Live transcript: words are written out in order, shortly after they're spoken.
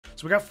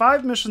So we got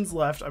 5 missions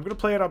left. I'm gonna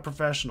play it on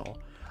professional.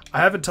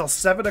 I have until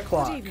 7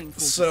 o'clock,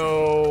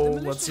 so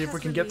let's see if we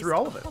can get through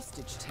all of it.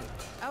 Hostage tape,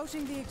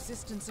 outing the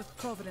existence of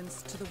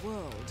Providence to the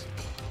world.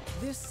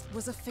 This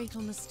was a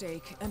fatal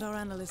mistake, and our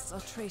analysts are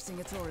tracing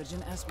its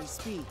origin as we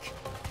speak.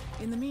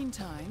 In the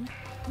meantime,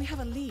 we have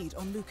a lead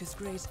on Lucas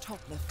Gray's top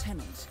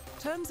lieutenant.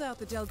 Turns out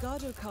the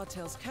Delgado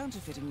cartel's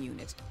counterfeiting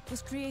unit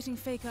was creating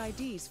fake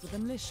IDs for the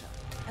militia,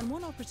 and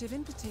one operative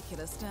in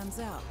particular stands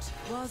out,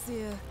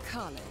 Wazir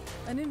Kale,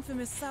 an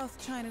infamous South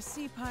China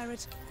Sea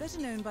pirate better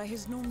known by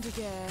his nom de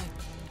guerre,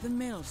 the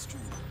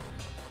Maelstrom.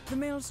 The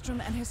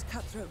Maelstrom and his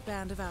cutthroat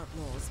band of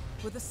outlaws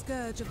were the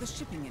scourge of the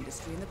shipping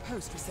industry in the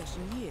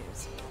post-recession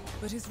years.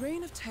 But his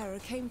reign of terror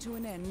came to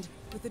an end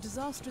with the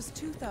disastrous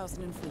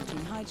 2014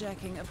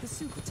 hijacking of the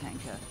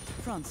supertanker,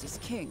 Francis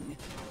King.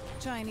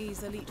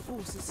 Chinese elite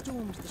forces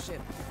stormed the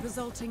ship,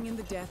 resulting in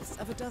the deaths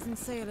of a dozen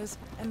sailors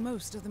and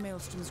most of the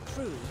Maelstrom's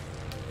crew.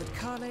 But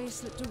Kale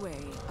slipped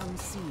away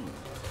unseen.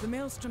 The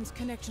Maelstrom's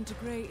connection to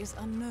Gray is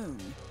unknown,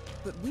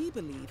 but we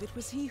believe it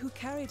was he who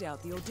carried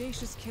out the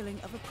audacious killing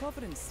of a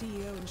Providence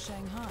CEO in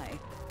Shanghai,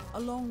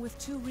 along with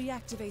 2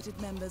 reactivated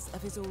members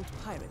of his old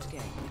pirate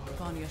gang,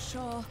 Vanya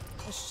Shah,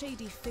 a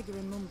shady figure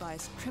in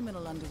Mumbai's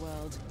criminal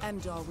underworld,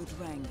 and Dawood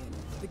Rangan,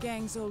 the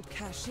gang's old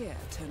cashier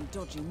turned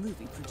dodgy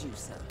movie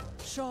producer.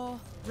 Shah,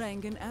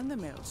 Rangan, and the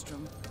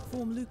Maelstrom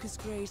form Lucas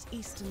Gray's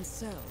Eastern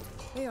Cell.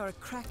 They are a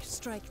crack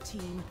strike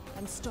team,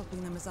 and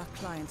stopping them is our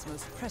client's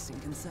most pressing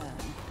concern.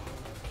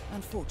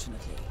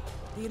 Unfortunately,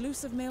 the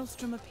elusive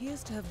Maelstrom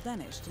appears to have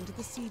vanished into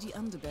the seedy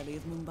underbelly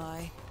of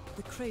Mumbai,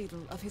 the cradle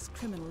of his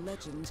criminal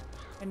legend,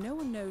 and no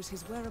one knows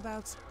his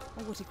whereabouts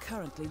or what he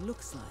currently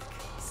looks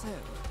like. So,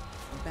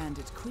 a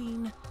bandit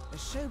queen, a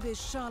showbiz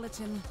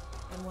charlatan,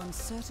 and one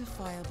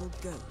certifiable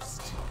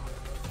ghost.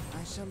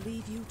 I shall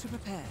leave you to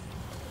prepare.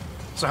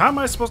 So how am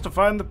I supposed to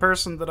find the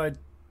person that I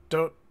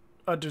don't...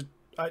 okay.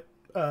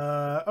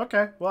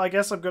 Well, I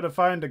guess I'm gonna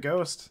find a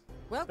ghost.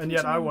 Welcome and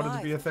yet to I wanted to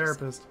Mumbai, be a Professor.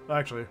 therapist.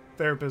 Actually,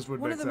 therapist would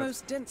One make of the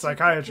sense. most densely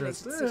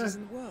Psychiatrist. populated cities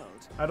in the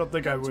world. I don't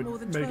think I Home to more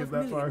would than make 12 it that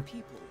million far.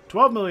 people.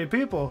 12 million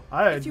people?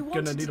 I'm If you gonna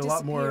wanted need to a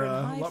lot more, disappear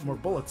and hide from the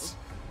bullets.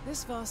 world,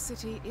 this vast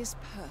city is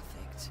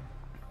perfect.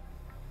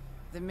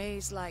 The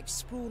maze-like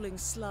sprawling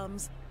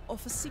slums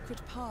offer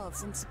secret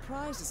paths and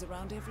surprises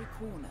around every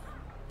corner.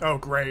 Oh,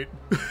 great.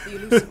 The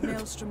elusive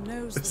Maelstrom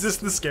knows Is this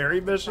the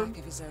scary mission? back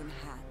of his own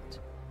hand.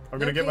 I'm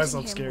gonna get Locating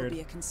myself him scared. Will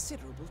be a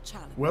considerable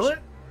challenge. Will it?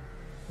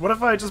 What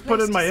if I just The put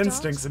place in my to start,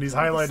 instincts and he's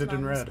one of the highlighted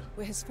in slums red?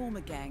 Where his former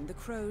gang, the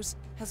Crows,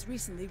 has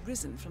recently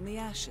risen from the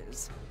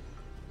ashes.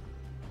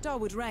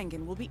 Dawood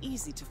Rangan will be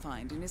easy to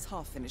find in his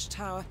half-finished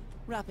tower,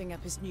 wrapping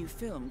up his new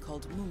film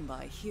called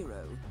Mumbai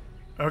Hero.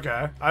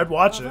 Okay, I'd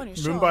watch it. Vanya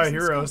Shah Mumbai has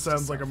Hero ensconced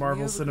sounds like a herself in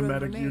Marvel the overgrown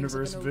Cinematic remains of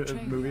Universe an old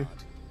train movie. yard.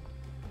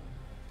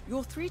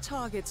 Your 3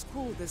 targets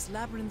call this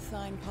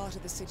labyrinthine part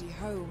of the city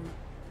home,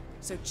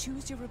 so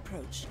choose your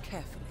approach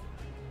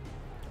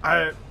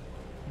carefully.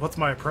 What's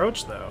my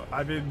approach, though?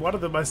 I mean, one of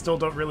them I still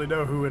don't really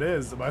know who it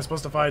is. Am I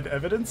supposed to find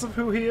evidence of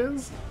who he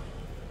is?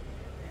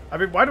 I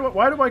mean, why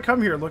do I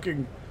come here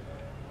looking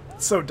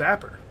so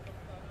dapper?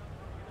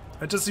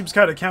 It just seems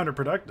kind of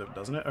counterproductive,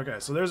 doesn't it? Okay,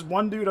 so there's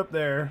one dude up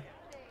there.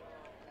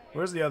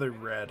 Where's the other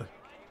red?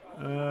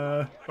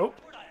 Oh,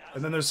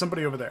 and then there's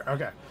somebody over there.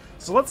 Okay,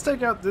 so let's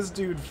take out this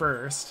dude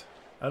first.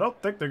 I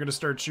don't think they're going to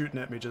start shooting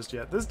at me just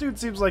yet. This dude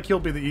seems like he'll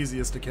be the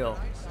easiest to kill.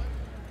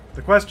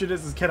 The question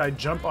is can I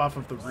jump off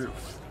of the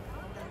roof?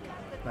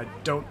 I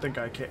don't think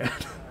I can.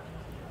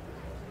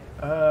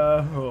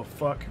 Oh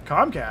fuck.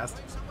 Comcast?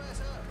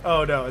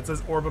 Oh no, it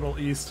says Orbital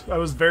East. I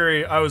was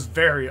very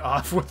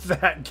off with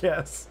that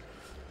guess.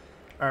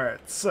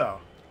 Alright, so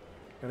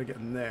gotta get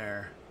in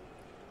there.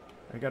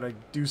 I gotta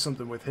do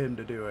something with him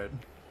to do it.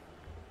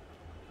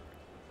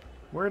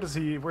 Where's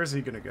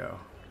he gonna go?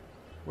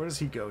 Where does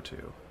he go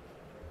to?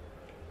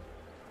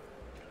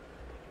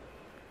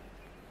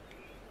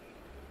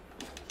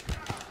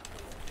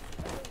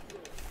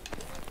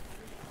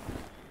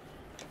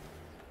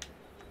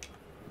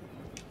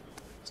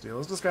 Steal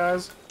his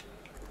disguise,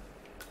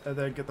 and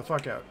then get the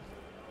fuck out.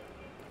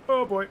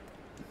 Oh boy.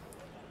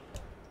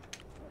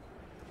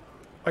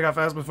 I got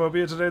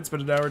Phasmophobia today and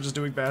spent an hour just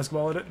doing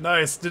basketball in it.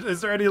 Nice.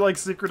 Is there any, like,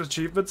 secret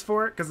achievements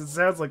for it? Because it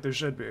sounds like there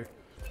should be.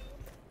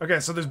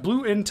 Okay, so there's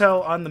blue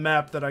intel on the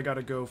map that I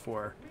gotta go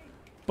for.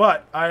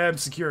 But I am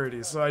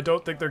security, so I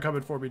don't think they're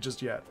coming for me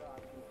just yet.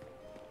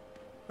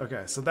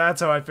 Okay, so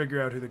that's how I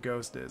figure out who the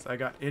ghost is. I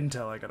got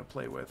intel I gotta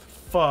play with.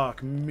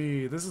 Fuck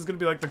me. This is gonna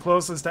be like the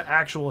closest to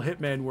actual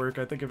Hitman work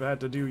I think I've had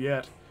to do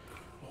yet.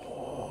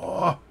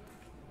 Oh.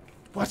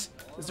 What?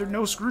 Is there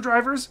no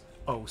screwdrivers?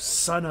 Oh,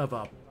 son of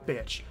a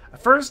bitch.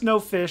 First no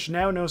fish,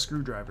 now no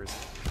screwdrivers.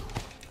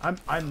 I'm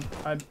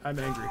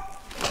angry.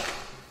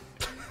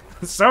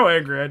 So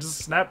angry, I just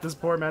snapped this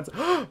poor man's...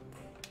 No.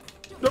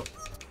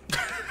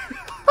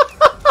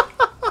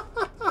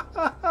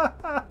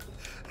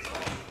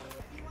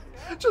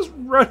 Just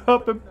run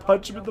up and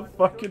punch him in the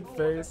fucking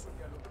face.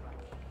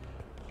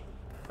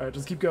 Alright,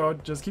 just keep going.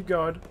 Just keep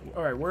going.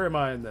 Alright, where am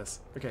I in this?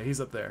 Okay, he's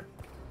up there.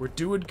 We're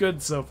doing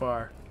good so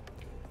far.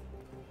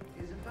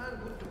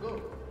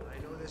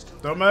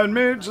 Don't mind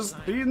me,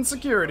 just being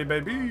security,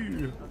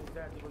 baby.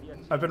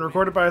 I've been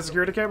recorded by a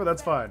security camera,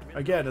 that's fine.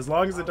 Again, as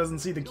long as it doesn't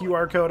see the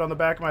QR code on the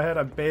back of my head,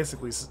 I'm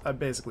basically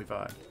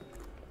fine.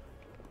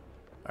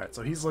 Alright,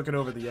 so he's looking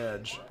over the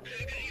edge.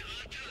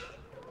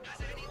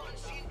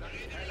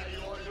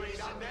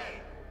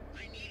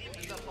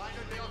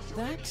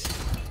 That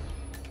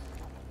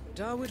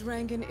Darwood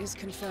Rangan is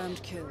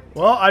confirmed killed.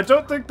 Well, I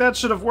don't think that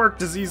should have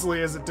worked as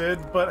easily as it did,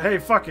 but hey,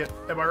 fuck it.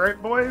 Am I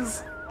right,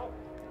 boys?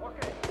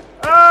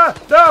 Ah!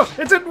 No!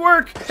 It didn't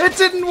work! It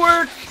didn't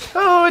work!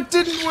 Oh, it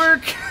didn't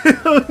work!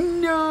 Oh,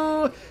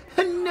 no!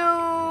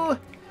 No!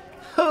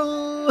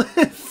 Oh,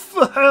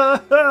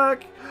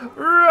 fuck!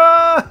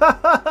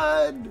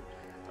 Run!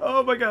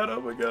 Oh my god,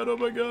 oh my god, oh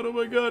my god, oh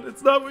my god.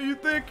 It's not what you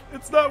think!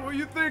 It's not what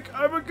you think!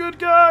 I'm a good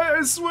guy,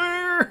 I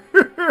swear!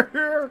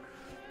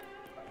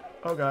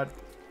 Oh god.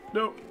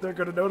 No, they're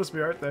gonna notice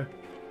me, aren't they?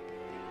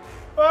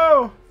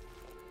 Oh!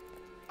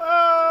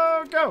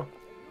 Oh, go!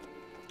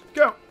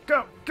 Go,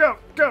 go, go,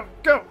 go,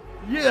 go!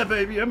 Yeah,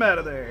 baby, I'm out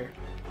of there.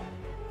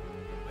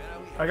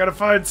 I gotta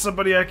find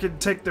somebody I can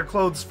take their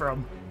clothes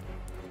from.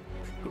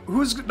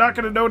 Who's not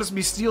gonna notice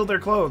me steal their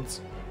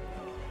clothes?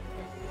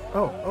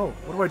 Oh,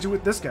 what do I do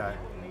with this guy?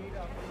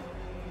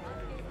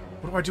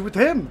 What do I do with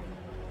him?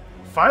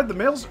 Find the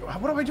males?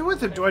 What do I do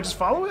with him? Do I just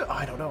follow it?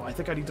 I don't know. I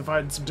think I need to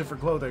find some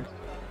different clothing.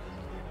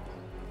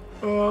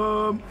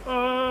 Oh,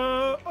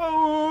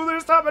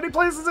 there's not many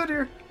places in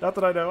here. Not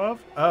that I know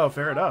of. Oh,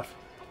 fair enough.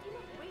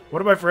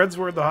 One of my friends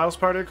were in the house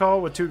party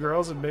call with 2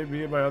 girls and maybe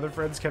me and my other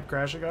friends kept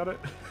crashing on it.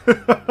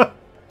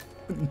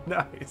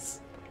 Nice.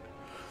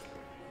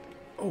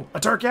 Oh, a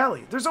dark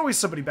alley. There's always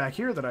somebody back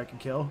here that I can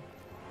kill.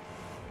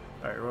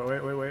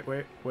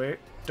 Alright, wait.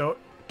 Don't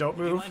move.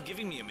 Do you mind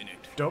giving me a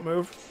minute? Don't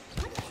move.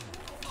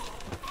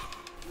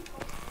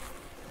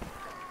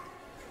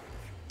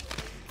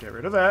 Get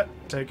rid of that.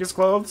 Take his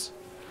clothes.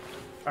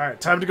 Alright,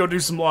 time to go do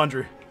some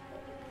laundry.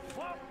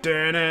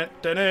 No!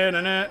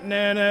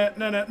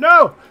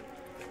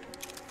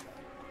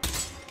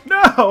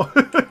 No!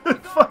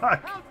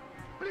 Fuck!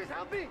 Please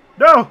help me!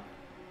 No!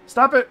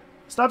 Stop it!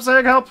 Stop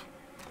saying help!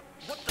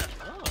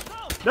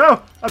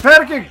 No! I'm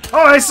panicking!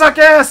 Oh, I suck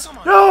ass!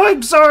 No,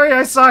 I'm sorry,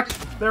 I suck!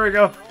 There we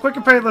go. Quick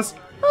and painless.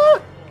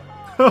 Ah!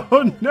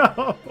 Oh,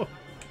 no!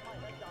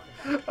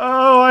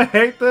 Oh, I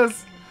hate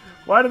this!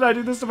 Why did I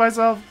do this to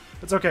myself?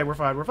 It's okay, we're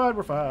fine, we're fine,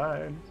 we're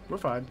fine. We're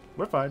fine,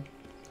 we're fine.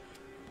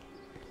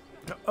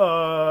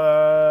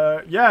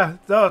 Yeah,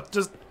 no,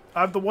 just,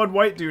 I'm the one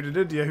white dude in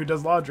India who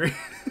does laundry.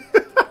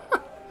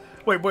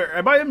 Wait, where,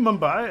 am I in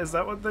Mumbai? Is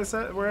that what they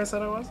said, where I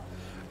said I was?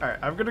 Alright,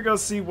 I'm gonna go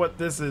see what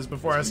this is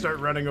before I start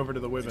running over to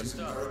the women.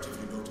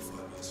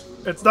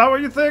 It's not what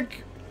you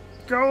think!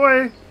 Go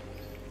away!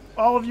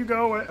 All of you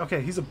go away.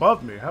 Okay, he's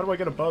above me. How do I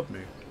get above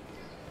me?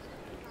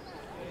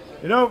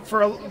 You know,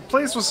 for a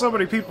place with so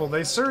many people,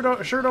 they sure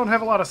don't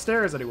have a lot of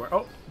stairs anywhere.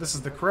 Oh, this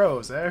is the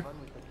crows, eh?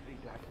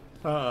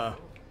 I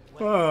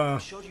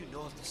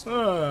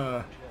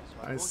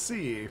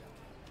see.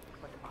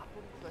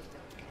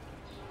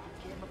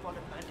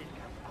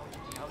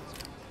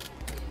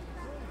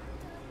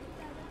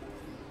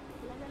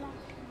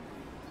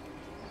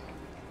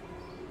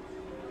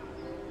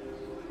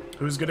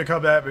 Who's gonna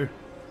come at me?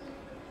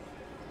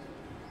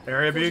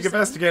 Area being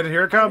investigated.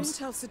 Here it comes.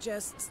 Intel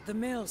suggests the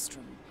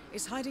Maelstrom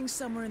is hiding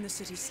somewhere in the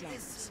city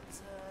slums.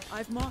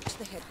 I've marked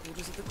the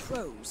headquarters of the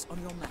Crows on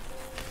your map.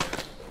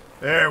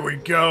 There we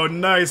go.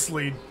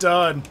 Nicely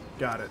done.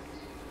 Got it.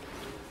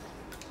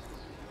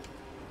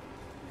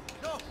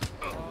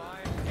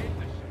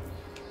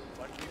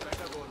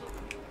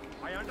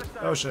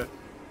 Oh shit.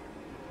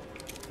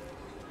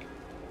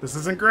 This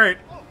isn't great.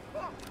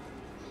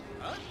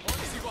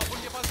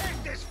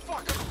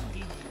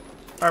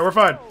 Alright, we're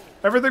fine.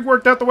 Everything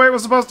worked out the way it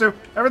was supposed to.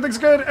 Everything's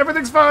good.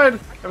 Everything's fine.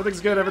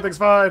 Everything's good. Everything's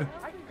fine.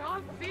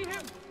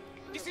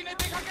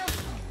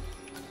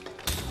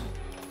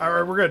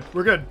 Alright, we're good.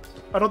 We're good.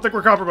 I don't think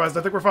we're compromised.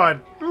 I think we're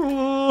fine.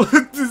 Ooh,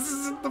 this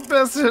isn't the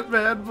best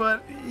Hitman,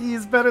 but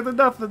he's better than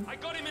nothing. I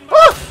got him in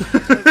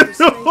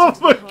Oh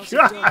my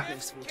god!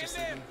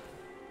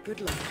 Good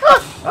luck.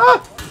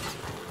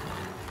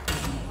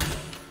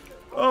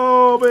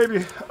 Oh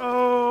baby.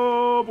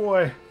 Oh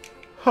boy.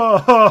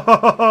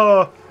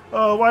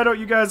 Oh, why don't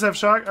you guys have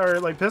shot or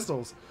like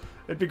pistols?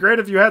 It'd be great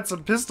if you had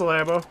some pistol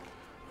ammo.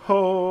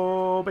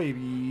 Oh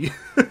baby.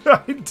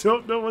 I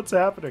don't know what's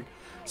happening.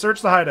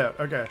 Search the hideout.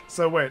 Okay,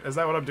 so wait, is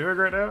that what I'm doing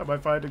right now? Am I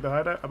finding the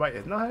hideout? Am I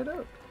in the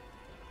hideout?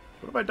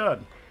 What have I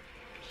done?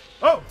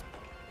 Oh!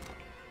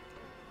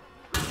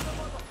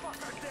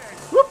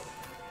 Whoop!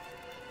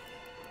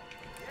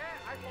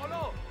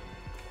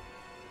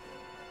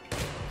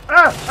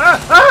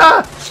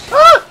 Ah!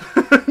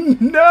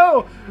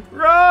 No!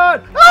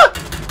 Run! Ah!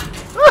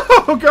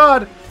 Oh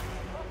god!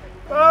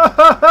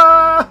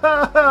 Ah!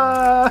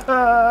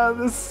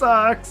 This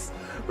sucks!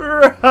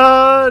 Run!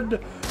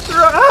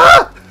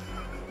 Ah!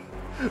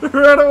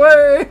 Run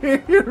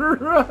away!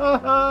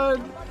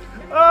 Run!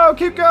 Oh,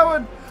 keep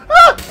going!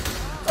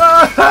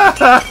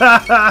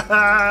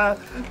 Ah!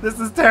 This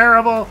is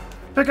terrible!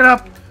 Pick it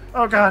up!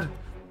 Oh god.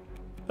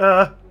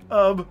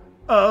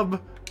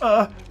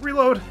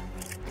 Reload.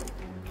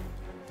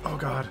 Oh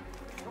god.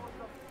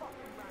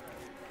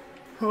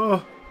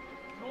 Oh.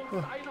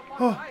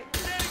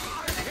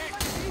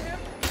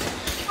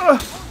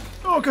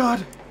 Oh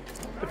god.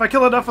 If I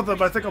kill enough of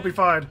them, I think I'll be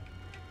fine.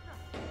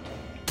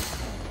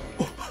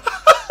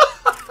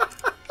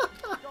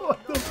 What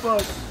the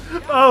fuck?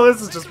 Oh,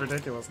 this is just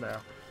ridiculous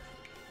now.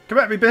 Come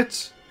at me,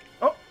 bitch.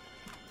 Oh.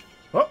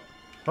 Oh.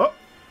 Oh.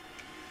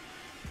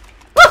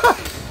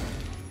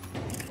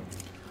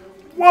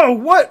 Whoa,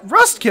 what?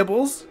 Rust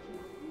kibbles?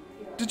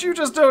 Did you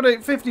just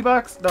donate 50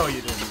 bucks? No,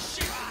 you didn't.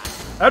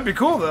 That'd be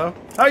cool, though.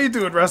 How you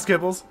doing, Rust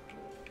kibbles?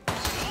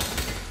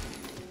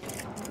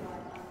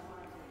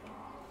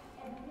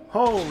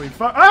 Holy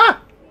fuck.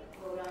 Ah!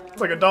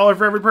 It's like $1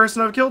 for every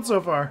person I've killed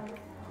so far.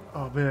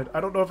 Oh, man. I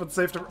don't know if it's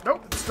safe to...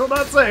 Nope, it's still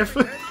not safe.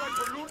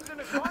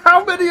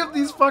 How many of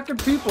these fucking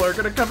people are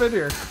gonna come in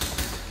here?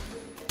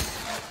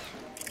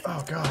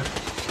 Oh, God.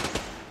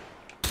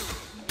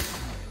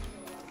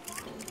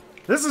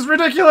 This is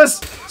ridiculous!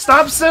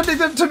 Stop sending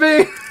them to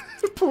me!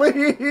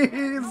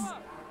 Please!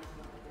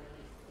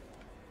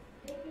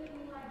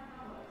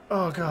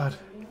 Oh, God.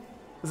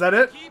 Is that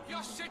it? Keep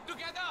your shit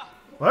together.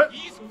 What?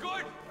 He's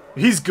good.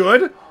 He's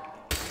good?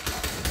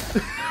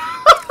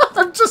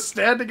 I'm just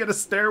standing in a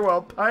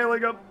stairwell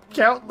piling up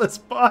countless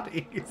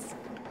bodies.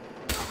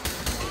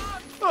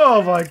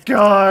 Oh my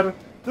god.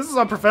 This is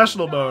on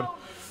professional mode.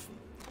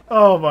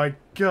 Oh my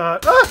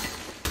god. Ah!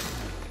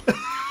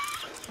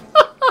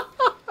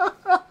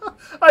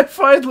 I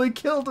finally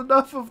killed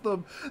enough of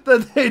them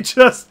that they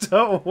just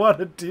don't want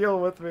to deal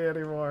with me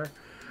anymore.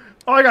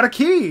 Oh, I got a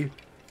key!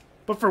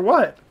 But for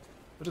what?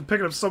 I'm just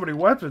picking up so many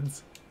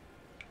weapons.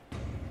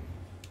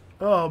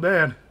 Oh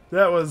man,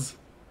 that was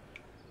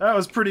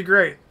pretty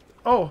great.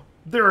 Oh,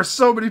 there are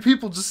so many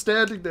people just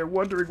standing there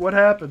wondering what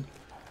happened.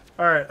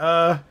 Alright,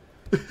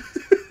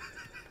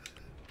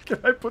 can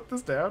I put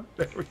this down?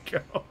 There we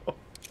go.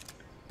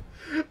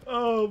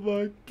 Oh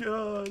my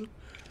god.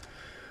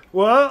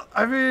 Well,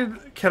 I mean,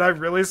 can I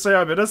really say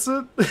I'm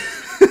innocent?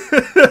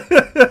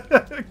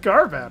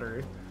 Car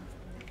battery.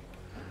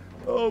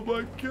 Oh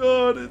my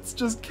god, it's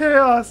just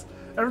chaos.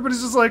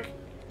 Everybody's just like,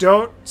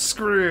 don't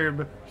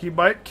scream. He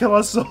might kill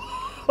us all.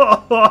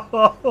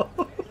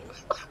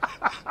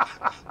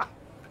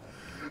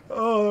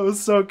 Oh, it was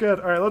so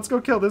good. Alright, let's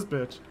go kill this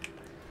bitch.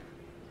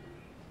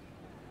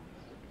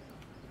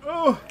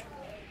 Oh.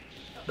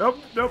 Nope,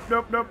 nope,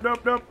 nope, nope,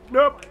 nope, nope,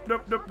 nope,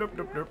 nope, nope, nope,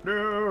 nope, nope,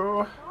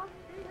 no.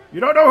 You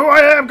don't know who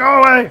I am,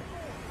 go away!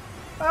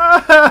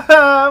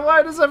 Ah,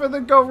 why does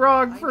everything go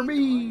wrong for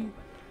me?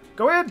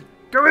 Go in!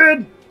 Go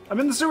in! I'm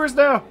in the sewers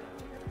now!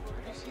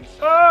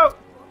 Oh!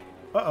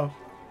 Uh-oh.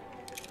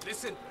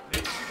 Listen.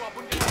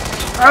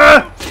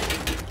 Ah!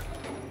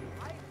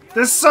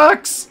 This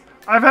sucks!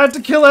 I've had to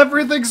kill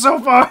everything so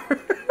far!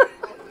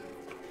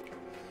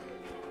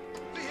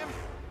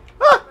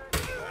 Ah!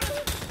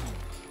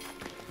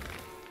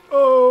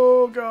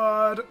 Oh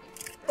god.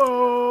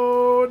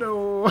 Oh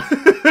no.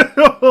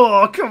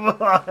 Oh, come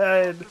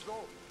on.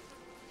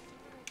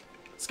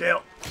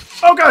 Scale.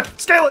 Oh god,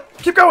 scale it!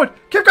 Keep going!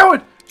 Keep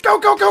going! Go,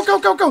 go, go, go,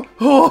 go, go!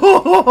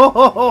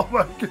 Oh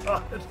my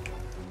god.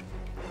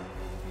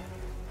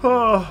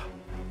 Oh.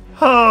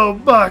 Oh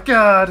my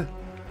god.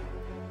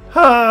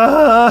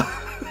 Ah.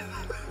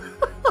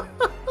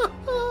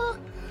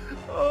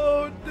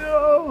 Oh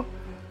no.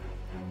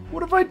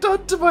 What have I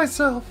done to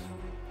myself?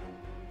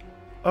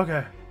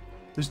 Okay.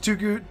 There's two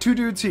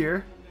dudes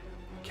here.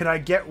 Can I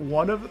get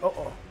one of...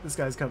 Oh, this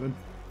guy's coming.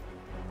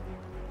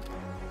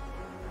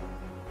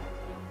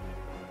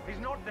 He's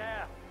not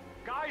there.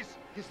 Guys,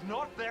 he's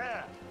not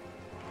there.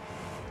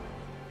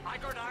 I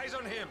got eyes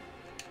on him.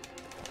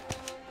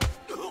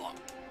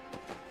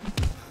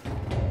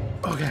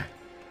 Okay.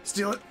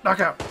 Steal it.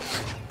 Knockout.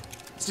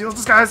 Steal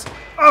this guy's...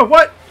 Oh,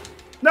 what?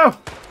 No.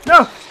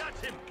 No.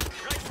 That's him.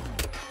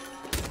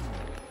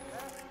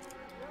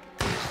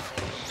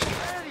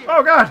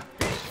 Oh, God.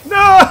 No!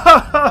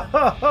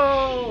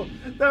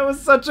 That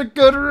was such a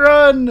good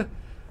run.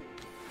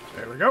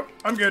 There we go.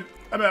 I'm good.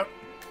 I'm out.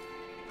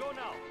 Go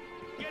now.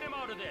 Get him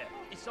out of there.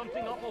 Is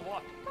something up or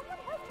what?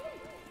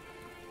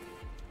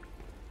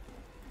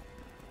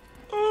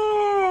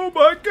 Oh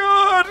my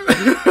god!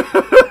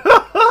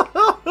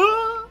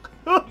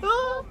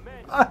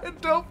 I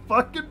don't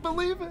fucking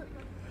believe it.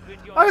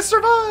 I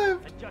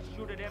survived. And just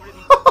shoot at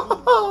everything.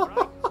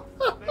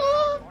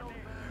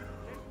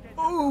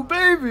 Oh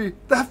baby,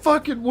 that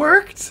fucking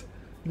worked?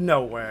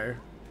 No way.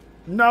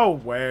 No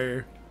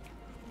way.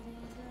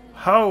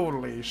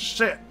 Holy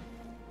shit.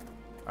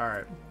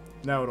 Alright,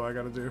 now what do I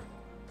gotta do?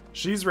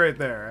 She's right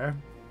there, eh?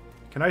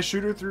 Can I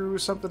shoot her through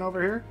something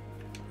over here?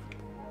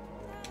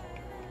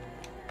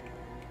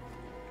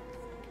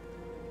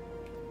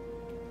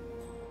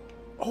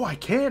 Oh, I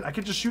can! I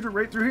can just shoot her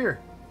right through here.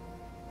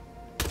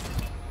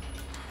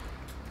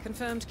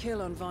 Confirmed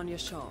kill on Vanya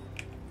Shaw.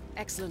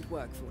 Excellent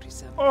work,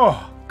 47.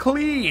 Oh,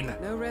 clean!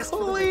 No rest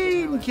for the wicked,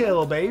 Clean however.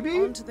 kill, baby!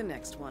 On to the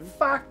next one.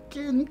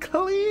 Fucking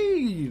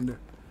clean!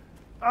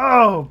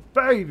 Oh,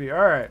 baby. All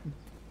right.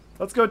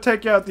 Let's go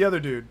take out the other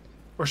dude.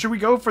 Or should we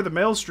go for the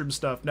Maelstrom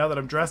stuff now that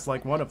I'm dressed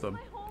like one of them?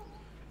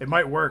 It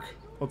might work.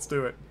 Let's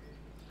do it.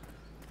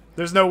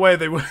 There's no way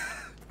they would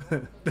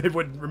they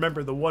wouldn't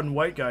remember the one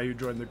white guy who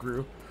joined the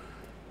crew.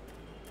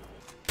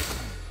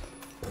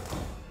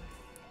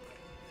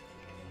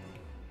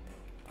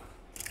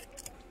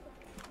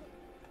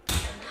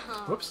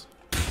 Whoops.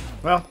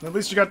 Well, at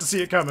least you got to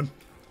see it coming.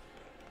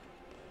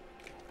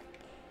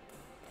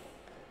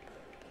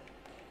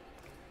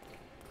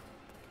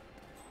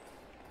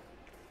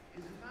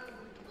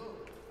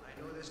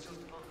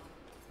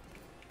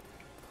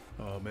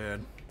 Oh,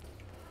 man.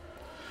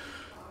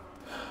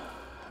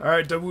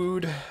 Alright,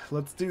 Dawood.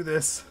 Let's do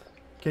this.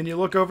 Can you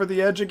look over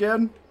the edge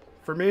again?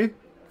 For me?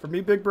 For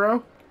me, big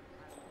bro?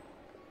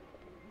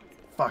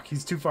 Fuck,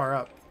 he's too far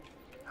up.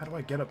 How do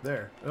I get up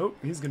there? Oh,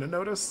 he's gonna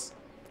notice.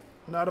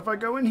 Not if I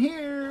go in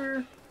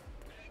here.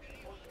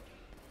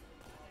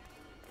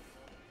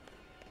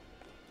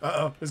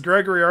 Uh-oh. Is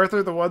Gregory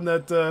Arthur the one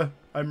that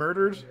I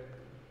murdered?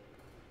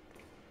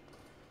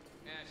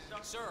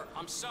 Sir,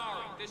 I'm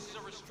sorry. This is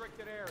a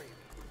restricted area.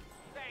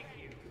 Thank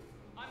you.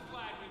 I'm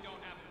glad we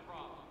don't have a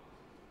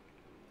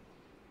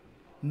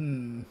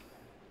problem.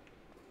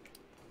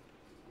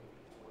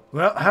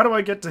 Well, how do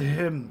I get to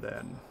him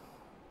then?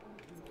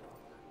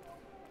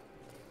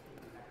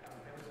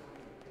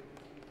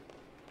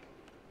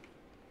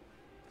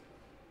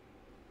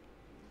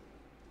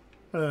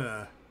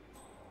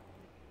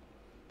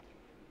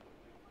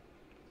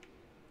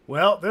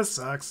 Well, this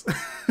sucks.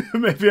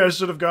 Maybe I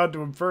should have gone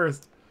to him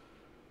first.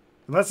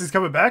 Unless he's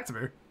coming back to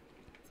me.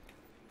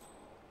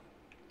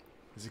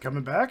 Is he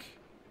coming back?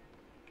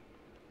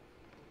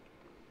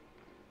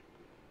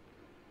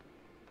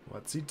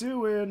 What's he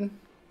doing?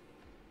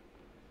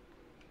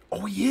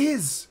 Oh, he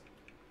is!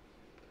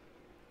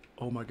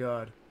 Oh my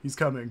god. He's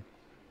coming.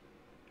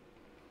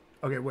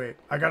 Okay, wait.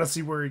 I gotta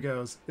see where he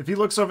goes. If he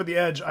looks over the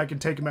edge, I can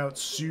take him out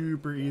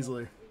super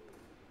easily.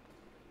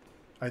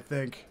 I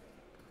think.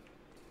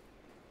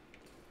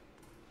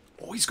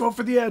 Oh, he's going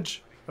for the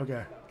edge.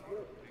 Okay.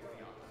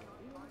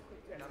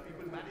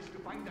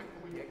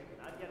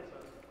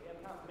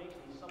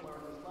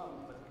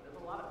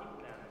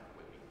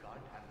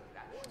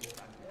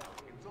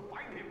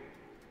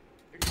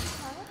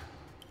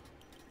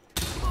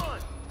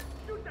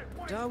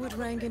 Dawood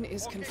Rangan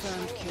is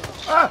confirmed killed.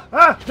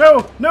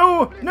 No,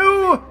 no,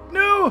 no,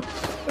 no!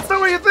 That's not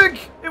what you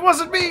think! It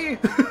wasn't me!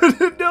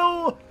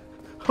 No!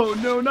 Oh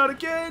no, not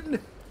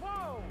again!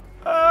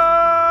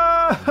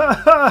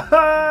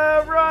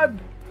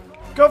 Run!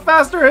 Go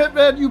faster,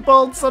 Hitman, you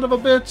bald son of a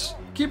bitch!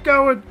 Keep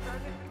going!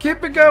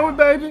 Keep it going,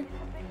 baby!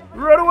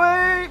 Run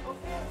away!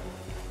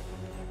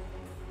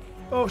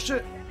 Oh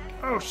shit!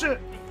 Oh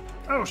shit!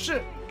 Oh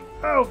shit!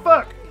 Oh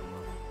fuck!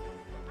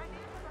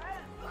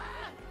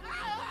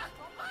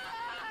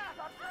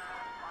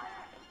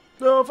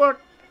 Oh fuck!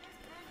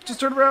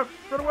 Just turn around!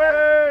 Run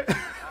away!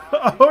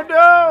 Oh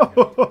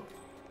no!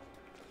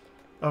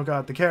 Oh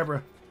god, the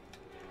camera.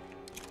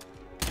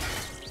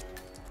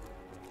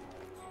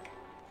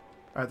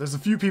 Alright, there's a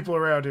few people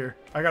around here.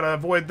 I gotta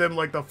avoid them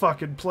like the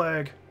fucking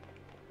plague.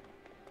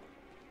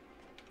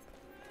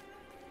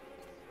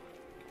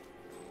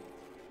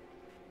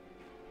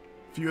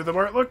 Few of them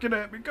aren't looking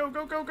at me. Go,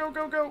 go, go, go,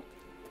 go, go!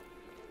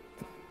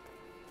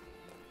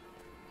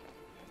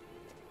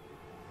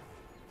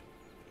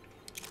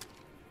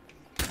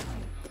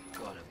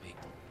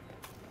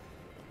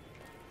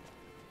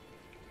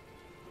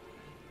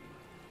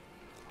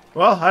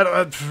 Well, I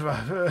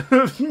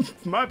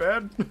don't... my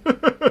bad.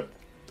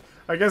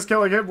 I guess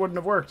killing him wouldn't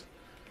have worked.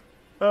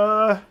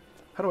 How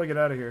do I get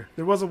out of here?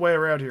 There was a way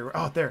around here.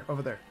 Oh, there.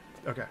 Over there.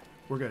 Okay,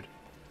 we're good.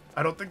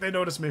 I don't think they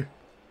noticed me.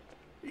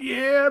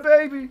 Yeah,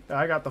 baby!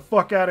 I got the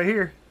fuck out of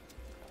here.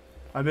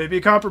 I may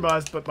be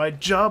compromised, but my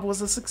job was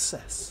a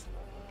success.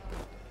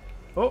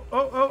 Oh,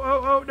 oh, oh,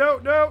 oh, oh, no,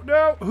 no,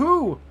 no!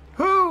 Who?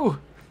 Who?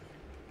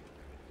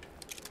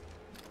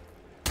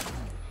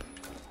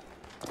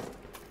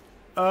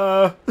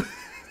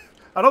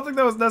 I don't think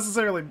that was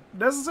necessarily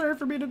necessary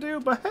for me to do,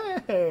 but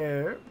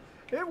hey,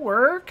 it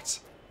worked.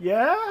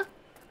 Yeah?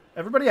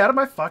 Everybody out of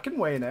my fucking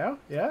way now.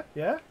 Yeah?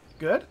 Yeah?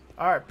 Good?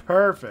 Alright,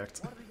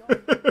 perfect.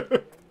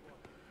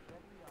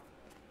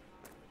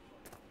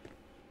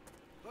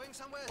 Going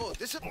somewhere. Oh,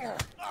 this is...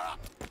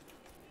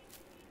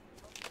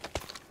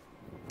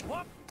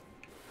 What?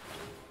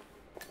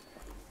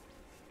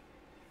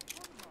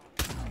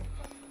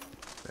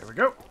 There we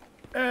go.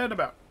 And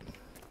about.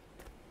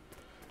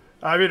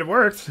 I mean, it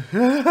worked.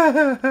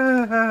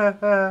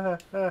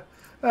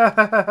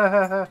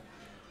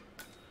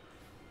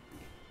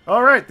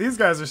 Alright, these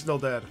guys are still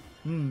dead.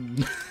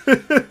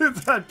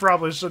 I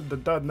probably shouldn't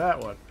have done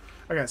that one.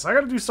 Okay, so I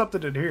gotta do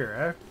something in here,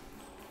 eh?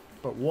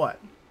 But what?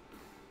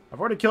 I've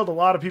already killed a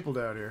lot of people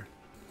down here.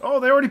 Oh,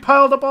 they already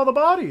piled up all the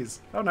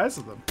bodies. How nice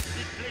of them.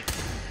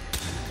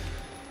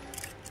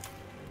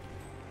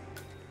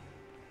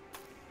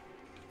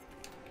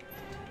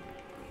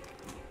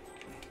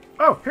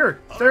 Oh, here.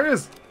 There it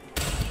is.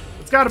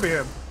 It's gotta be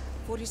him.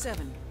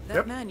 47. That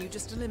Yep. man you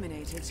just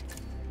eliminated.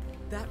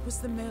 That was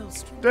the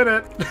maelstrom. Did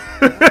it.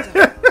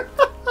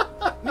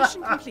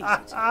 Mission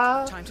completed.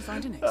 Time to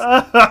find an exit.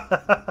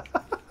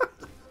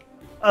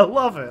 I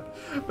love it.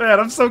 Man,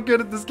 I'm so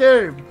good at this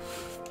game.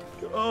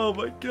 Oh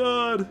my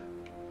god.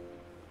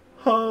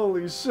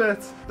 Holy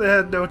shit. They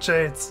had no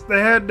chance. They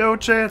had no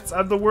chance.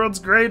 I'm the world's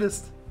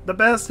greatest. The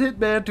best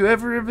hitman to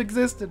ever have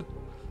existed.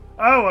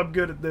 Oh, I'm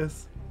good at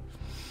this.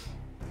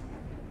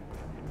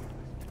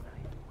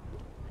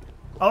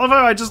 I love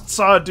how I just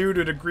saw a dude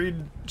in a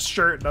green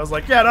shirt and I was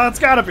like, yeah, no, it's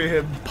gotta be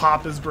him.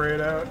 Pop his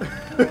brain out.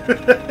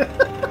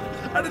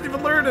 I didn't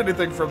even learn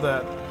anything from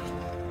that.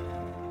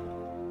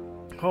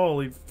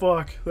 Holy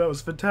fuck, that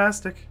was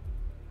fantastic.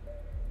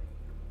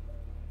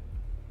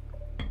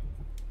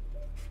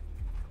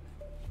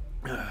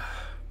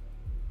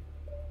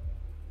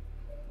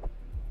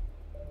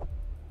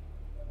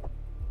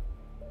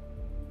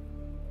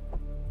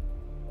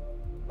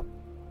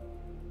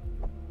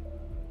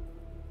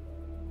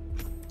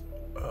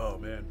 Oh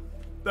man,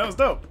 that was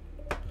dope.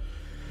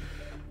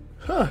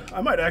 Huh,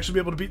 I might actually be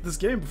able to beat this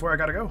game before I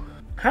gotta go.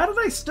 How did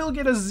I still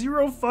get a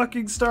 0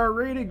 fucking star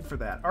rating for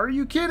that? Are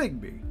you kidding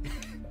me?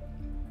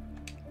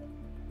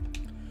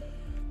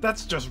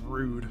 That's just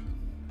rude.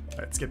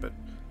 Alright, skip it.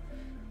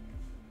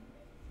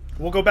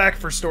 We'll go back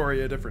for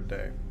story a different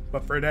day.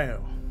 But for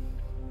now,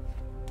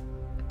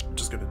 I'm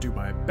just gonna do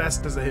my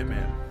best as a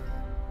hitman.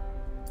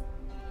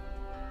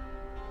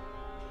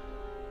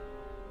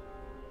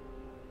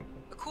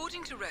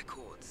 According to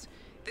records,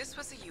 this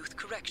was a youth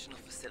correctional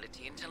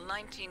facility until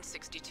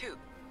 1962,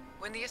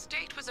 when the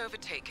estate was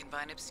overtaken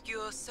by an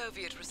obscure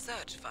Soviet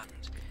research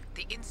fund,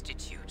 the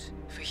Institute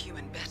for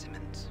Human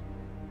Betterment.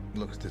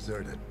 Looks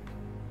deserted.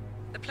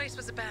 The place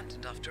was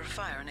abandoned after a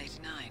fire in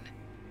 '89.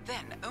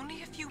 Then,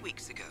 only a few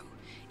weeks ago,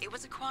 it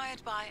was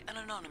acquired by an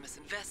anonymous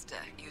investor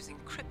using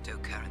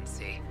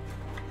cryptocurrency.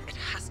 It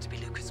has to be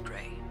Lucas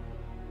Gray.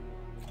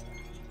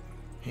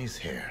 He's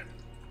here.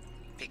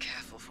 Be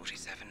careful,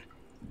 47.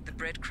 The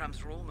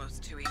breadcrumbs were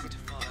almost too easy to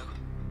follow.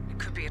 It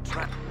could be a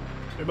trap.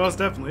 It most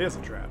definitely is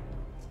a trap.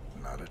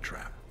 Not a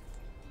trap.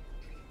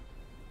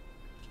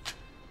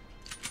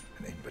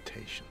 An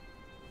invitation.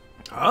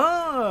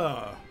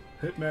 Ah!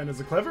 Hitman is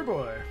a clever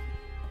boy.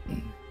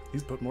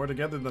 He's put more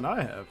together than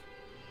I have.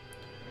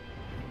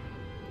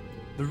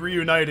 The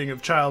reuniting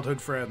of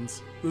childhood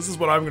friends. This is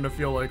what I'm gonna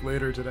feel like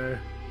later today.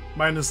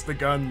 Minus the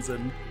guns,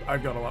 and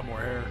I've got a lot more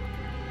hair.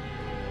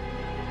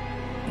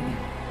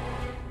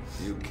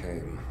 You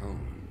came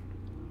home.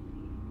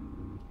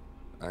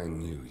 I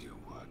knew you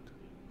would.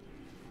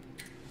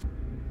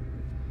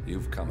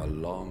 You've come a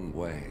long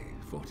way,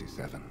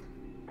 47.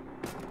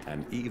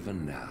 And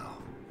even now,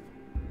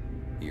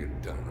 you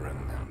don't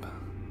remember.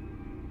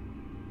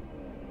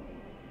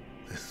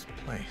 This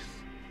place.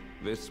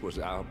 This was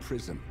our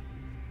prison,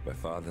 where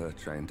Father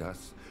trained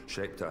us,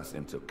 shaped us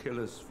into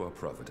killers for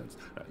Providence.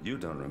 Now, you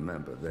don't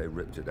remember. They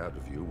ripped it out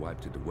of you,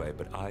 wiped it away,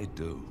 but I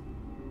do.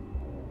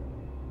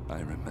 I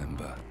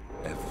remember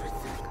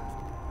everything.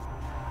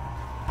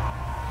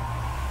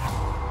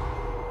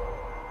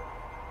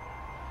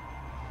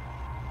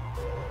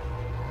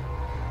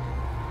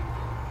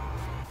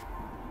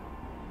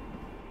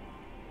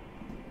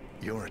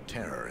 You're a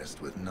terrorist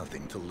with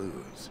nothing to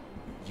lose.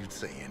 You'd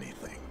say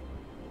anything.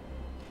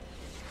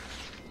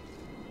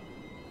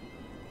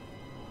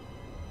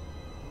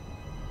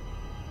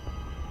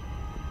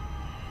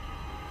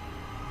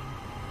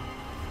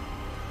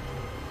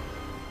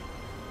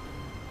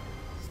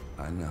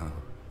 I know,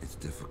 it's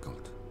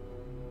difficult.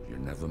 You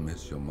never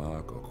miss your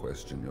mark or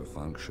question your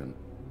function,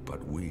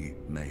 but we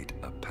made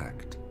a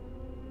pact.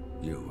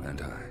 You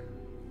and I.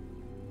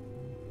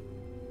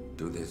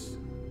 Do this,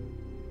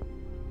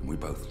 and we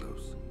both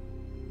lose.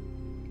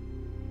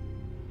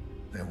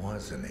 There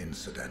was an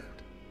incident.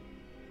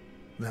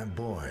 That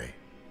boy,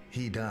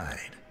 he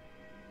died.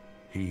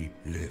 He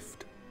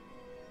lived.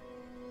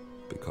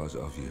 Because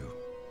of you.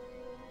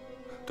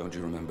 Don't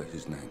you remember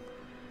his name?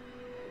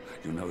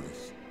 You know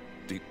this.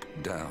 Deep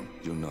down,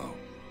 you know.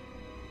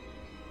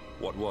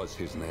 What was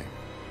his name?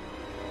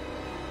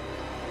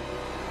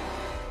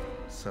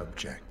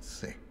 Subject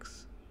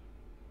 6.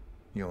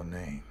 Your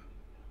name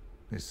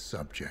is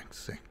Subject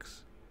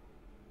 6.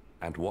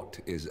 And what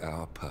is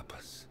our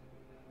purpose?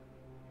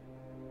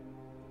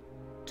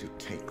 To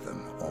take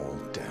them all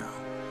down.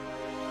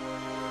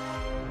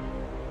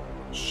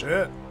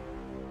 Shit.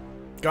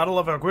 Gotta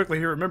love how quickly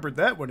he remembered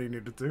that when he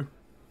needed to.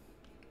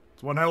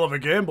 It's one hell of a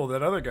gamble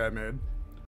that other guy made.